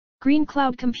Green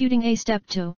Cloud Computing A Step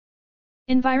 2.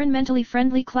 Environmentally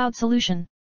friendly cloud solution.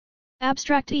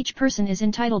 Abstract: each person is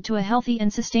entitled to a healthy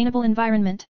and sustainable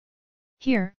environment.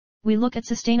 Here, we look at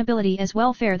sustainability as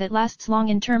welfare that lasts long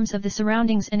in terms of the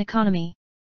surroundings and economy.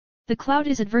 The cloud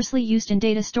is adversely used in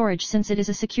data storage since it is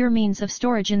a secure means of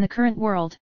storage in the current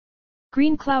world.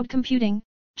 Green Cloud Computing,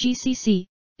 GCC,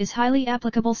 is highly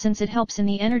applicable since it helps in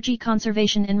the energy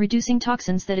conservation and reducing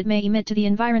toxins that it may emit to the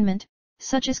environment,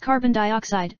 such as carbon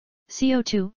dioxide,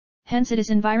 CO2, hence it is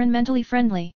environmentally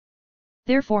friendly.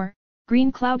 Therefore,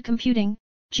 Green Cloud Computing,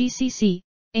 GCC,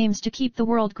 aims to keep the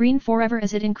world green forever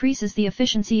as it increases the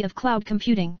efficiency of cloud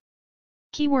computing.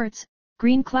 Keywords: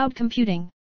 Green Cloud Computing.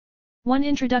 1.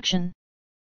 Introduction.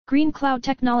 Green cloud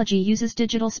technology uses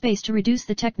digital space to reduce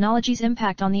the technology's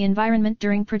impact on the environment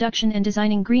during production, and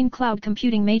designing green cloud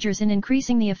computing majors in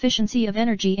increasing the efficiency of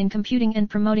energy in computing and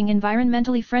promoting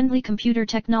environmentally friendly computer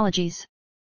technologies.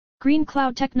 Green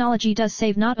cloud technology does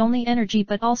save not only energy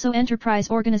but also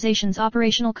enterprise organizations'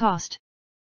 operational cost.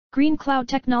 Green cloud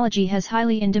technology has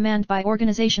highly in demand by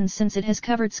organizations since it has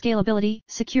covered scalability,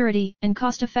 security, and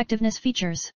cost-effectiveness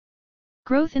features.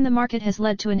 Growth in the market has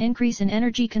led to an increase in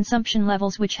energy consumption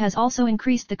levels, which has also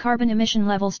increased the carbon emission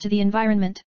levels to the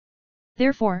environment.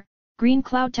 Therefore, green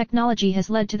cloud technology has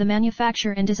led to the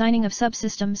manufacture and designing of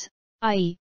subsystems,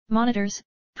 i.e., monitors,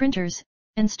 printers,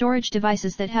 and storage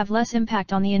devices that have less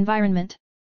impact on the environment.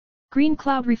 Green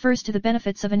cloud refers to the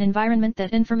benefits of an environment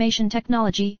that information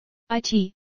technology,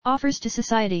 IT, offers to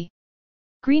society.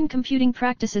 Green computing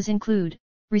practices include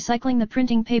recycling the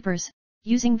printing papers,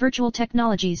 using virtual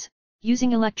technologies,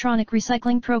 using electronic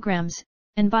recycling programs,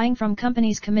 and buying from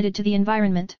companies committed to the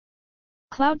environment.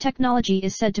 Cloud technology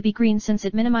is said to be green since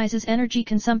it minimizes energy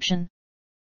consumption.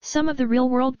 Some of the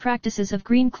real-world practices of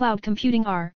green cloud computing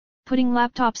are putting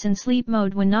laptops in sleep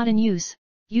mode when not in use,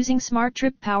 using smart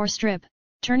trip power strip,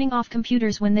 turning off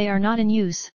computers when they are not in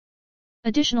use.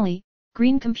 Additionally,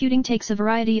 green computing takes a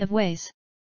variety of ways.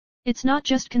 It's not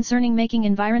just concerning making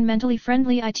environmentally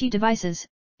friendly IT devices,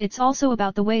 it's also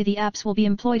about the way the apps will be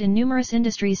employed in numerous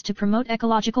industries to promote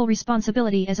ecological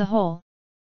responsibility as a whole.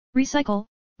 Recycle,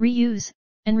 reuse,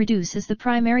 and reduce is the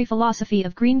primary philosophy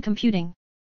of green computing.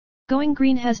 Going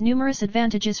green has numerous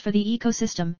advantages for the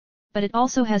ecosystem, but it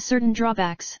also has certain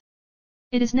drawbacks.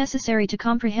 It is necessary to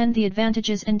comprehend the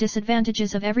advantages and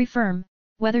disadvantages of every firm,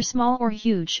 whether small or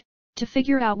huge, to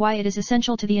figure out why it is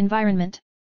essential to the environment.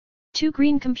 2.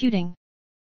 Green computing.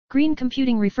 Green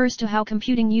computing refers to how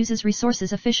computing uses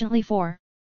resources efficiently.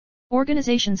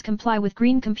 Organizations comply with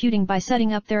green computing by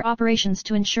setting up their operations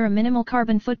to ensure a minimal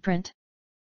carbon footprint.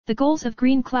 The goals of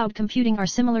green cloud computing are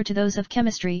similar to those of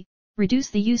chemistry: reduce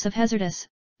the use of hazardous,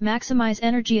 maximize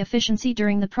energy efficiency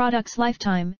during the product's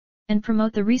lifetime, and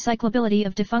promote the recyclability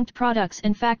of defunct products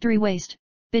and factory waste.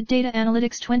 Big Data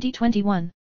Analytics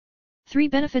 2021. 3.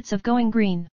 Benefits of going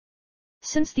green.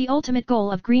 Since the ultimate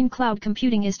goal of green cloud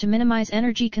computing is to minimize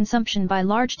energy consumption by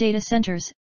large data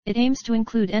centers, it aims to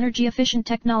include energy-efficient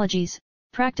technologies,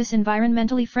 practice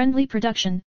environmentally friendly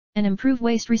production, and improve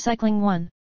waste recycling. 1.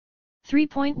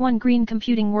 3.1 Green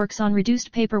computing works on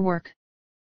reduced paperwork.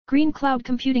 Green cloud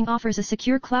computing offers a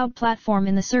secure cloud platform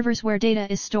in the servers where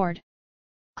data is stored.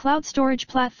 Cloud storage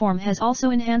platform has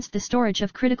also enhanced the storage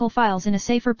of critical files in a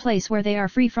safer place where they are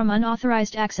free from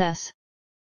unauthorized access.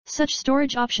 Such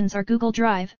storage options are Google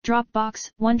Drive,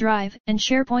 Dropbox, OneDrive, and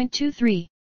SharePoint 2.3.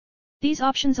 These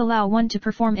options allow one to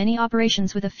perform any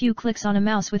operations with a few clicks on a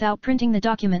mouse without printing the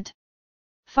document.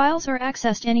 Files are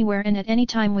accessed anywhere and at any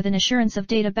time with an assurance of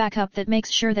data backup that makes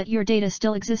sure that your data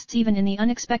still exists even in the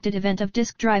unexpected event of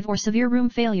disk drive or severe room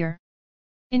failure.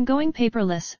 In going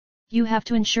paperless, you have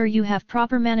to ensure you have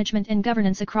proper management and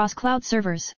governance across cloud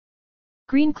servers.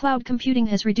 Green cloud computing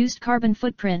has reduced carbon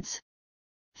footprints.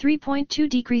 3.2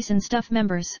 Decrease in staff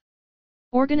members.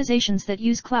 Organizations that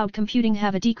use cloud computing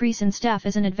have a decrease in staff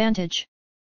as an advantage.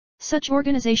 Such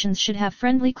organizations should have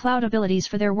friendly cloud abilities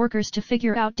for their workers to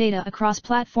figure out data across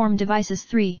platform devices.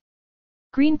 3.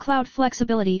 Green cloud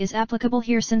flexibility is applicable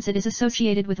here since it is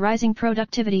associated with rising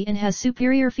productivity and has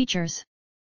superior features.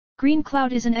 Green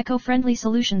cloud is an eco-friendly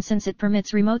solution since it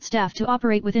permits remote staff to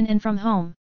operate within and from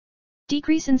home.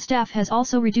 Decrease in staff has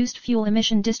also reduced fuel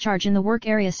emission discharge in the work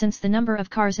area since the number of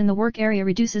cars in the work area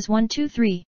reduces. 1, 2,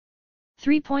 3.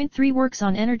 3.3 Works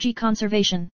on energy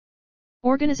conservation.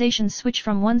 Organizations switch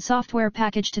from one software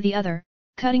package to the other,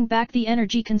 cutting back the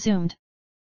energy consumed.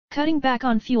 Cutting back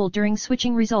on fuel during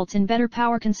switching results in better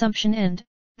power consumption and,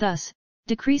 thus,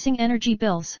 decreasing energy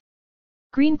bills.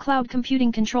 Green cloud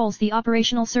computing controls the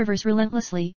operational servers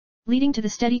relentlessly, leading to the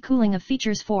steady cooling of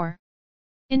features. 4.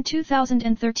 In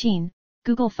 2013,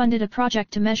 Google funded a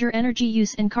project to measure energy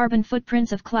use and carbon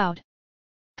footprints of cloud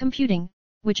computing,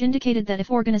 which indicated that if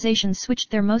organizations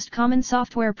switched their most common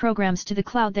software programs to the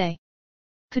cloud, they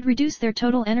could reduce their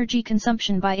total energy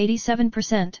consumption by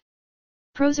 87%.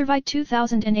 Prosurvey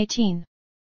 2018.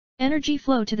 Energy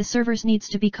flow to the servers needs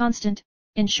to be constant,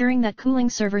 ensuring that cooling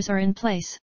servers are in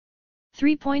place.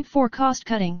 3.4 Cost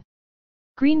cutting.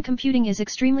 Green computing is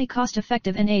extremely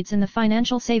cost-effective and aids in the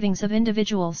financial savings of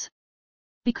individuals.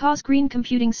 Because green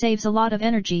computing saves a lot of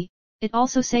energy, it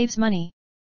also saves money.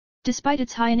 Despite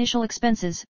its high initial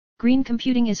expenses, green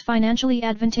computing is financially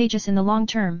advantageous in the long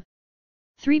term.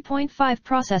 3.5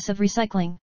 Process of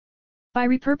recycling. By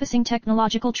repurposing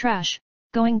technological trash,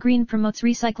 going green promotes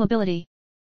recyclability.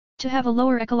 To have a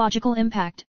lower ecological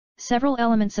impact, several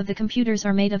elements of the computers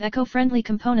are made of eco-friendly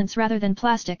components rather than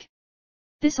plastic.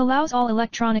 This allows all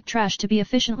electronic trash to be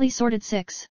efficiently sorted.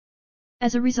 6.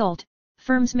 As a result,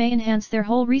 firms may enhance their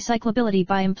whole recyclability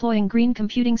by employing green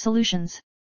computing solutions.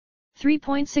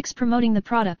 3.6 Promoting the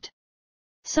product.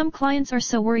 Some clients are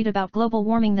so worried about global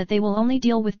warming that they will only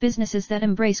deal with businesses that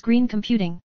embrace green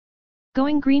computing.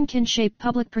 Going green can shape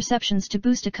public perceptions to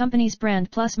boost a company's brand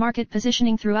plus market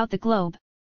positioning throughout the globe.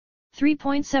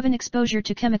 3.7 Exposure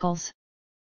to chemicals.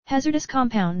 Hazardous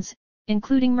compounds,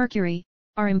 including mercury,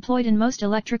 are employed in most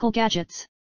electrical gadgets.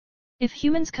 If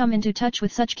humans come into touch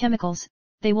with such chemicals,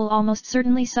 they will almost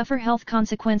certainly suffer health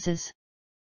consequences.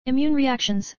 Immune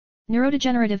reactions,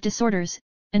 neurodegenerative disorders,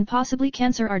 and possibly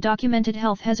cancer are documented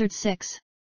health hazards. 6.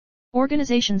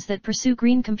 Organizations that pursue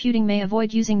green computing may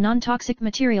avoid using non-toxic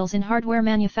materials in hardware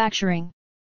manufacturing.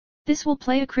 This will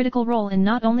play a critical role in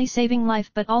not only saving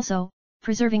life but also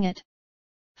preserving it.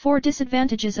 4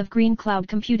 Disadvantages of green cloud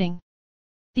computing.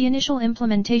 The initial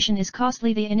implementation is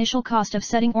costly. The initial cost of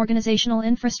setting organizational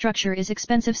infrastructure is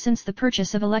expensive since the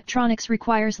purchase of electronics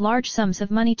requires large sums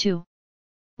of money too.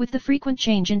 With the frequent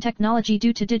change in technology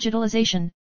due to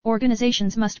digitalization,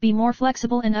 organizations must be more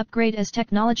flexible and upgrade as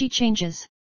technology changes.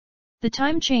 The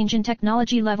time change in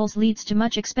technology levels leads to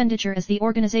much expenditure as the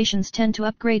organizations tend to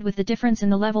upgrade with the difference in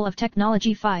the level of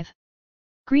technology. 5.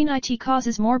 Green IT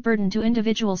causes more burden to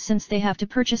individuals since they have to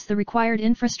purchase the required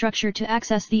infrastructure to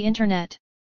access the internet.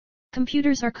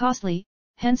 Computers are costly,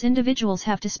 hence individuals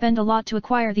have to spend a lot to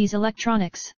acquire these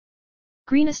electronics.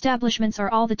 Green establishments are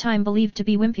all the time believed to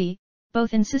be wimpy,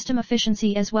 both in system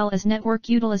efficiency as well as network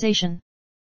utilization.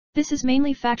 This is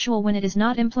mainly factual when it is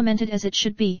not implemented as it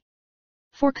should be.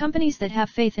 For companies that have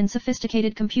faith in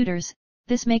sophisticated computers,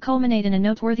 this may culminate in a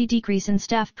noteworthy decrease in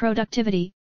staff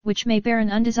productivity, which may bear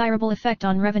an undesirable effect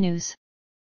on revenues.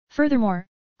 Furthermore,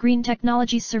 green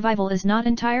technology's survival is not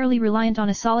entirely reliant on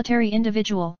a solitary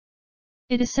individual.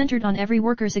 It is centered on every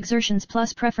worker's exertions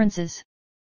plus preferences.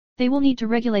 They will need to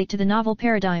regulate to the novel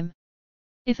paradigm.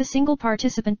 If a single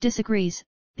participant disagrees,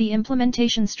 the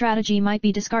implementation strategy might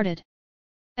be discarded.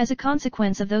 As a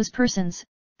consequence of those persons,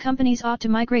 companies ought to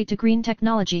migrate to green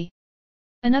technology.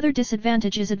 Another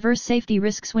disadvantage is adverse safety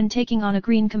risks when taking on a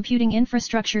green computing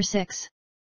infrastructure. 6.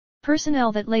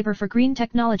 Personnel that labor for green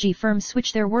technology firms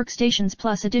switch their workstations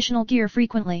plus additional gear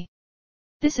frequently.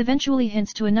 This eventually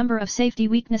hints to a number of safety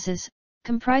weaknesses,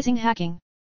 comprising hacking.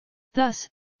 Thus,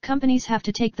 companies have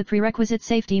to take the prerequisite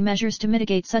safety measures to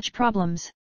mitigate such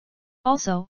problems.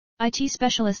 Also, IT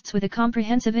specialists with a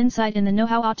comprehensive insight in the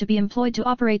know-how ought to be employed to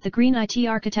operate the green IT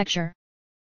architecture.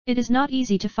 It is not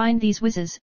easy to find these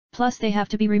whizzes, plus they have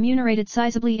to be remunerated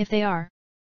sizably if they are.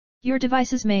 Your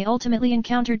devices may ultimately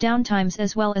encounter downtimes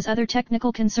as well as other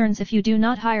technical concerns if you do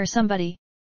not hire somebody.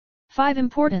 5.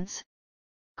 Importance.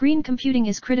 Green computing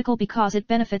is critical because it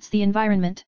benefits the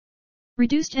environment.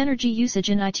 Reduced energy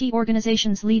usage in IT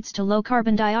organizations leads to low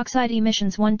carbon dioxide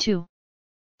emissions. 1-2.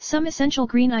 Some essential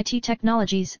green IT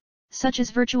technologies, such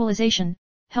as virtualization,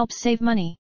 helps save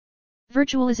money.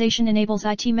 Virtualization enables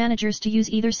IT managers to use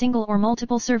either single or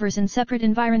multiple servers in separate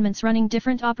environments running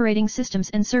different operating systems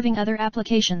and serving other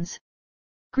applications.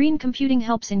 Green computing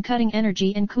helps in cutting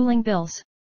energy and cooling bills.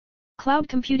 Cloud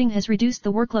computing has reduced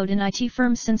the workload in IT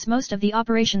firms since most of the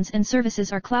operations and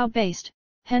services are cloud-based,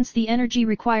 hence the energy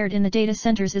required in the data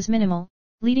centers is minimal,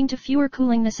 leading to fewer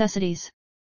cooling necessities.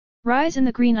 Rise in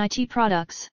the green IT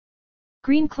products.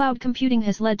 Green cloud computing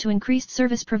has led to increased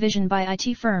service provision by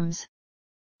IT firms.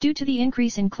 Due to the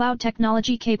increase in cloud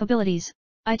technology capabilities,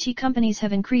 IT companies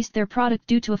have increased their product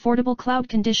due to affordable cloud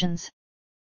conditions.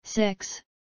 6.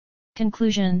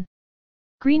 Conclusion.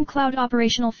 Green cloud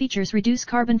operational features reduce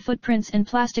carbon footprints and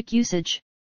plastic usage.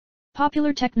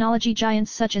 Popular technology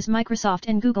giants such as Microsoft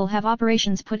and Google have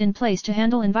operations put in place to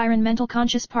handle environmental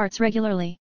conscious parts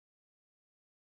regularly.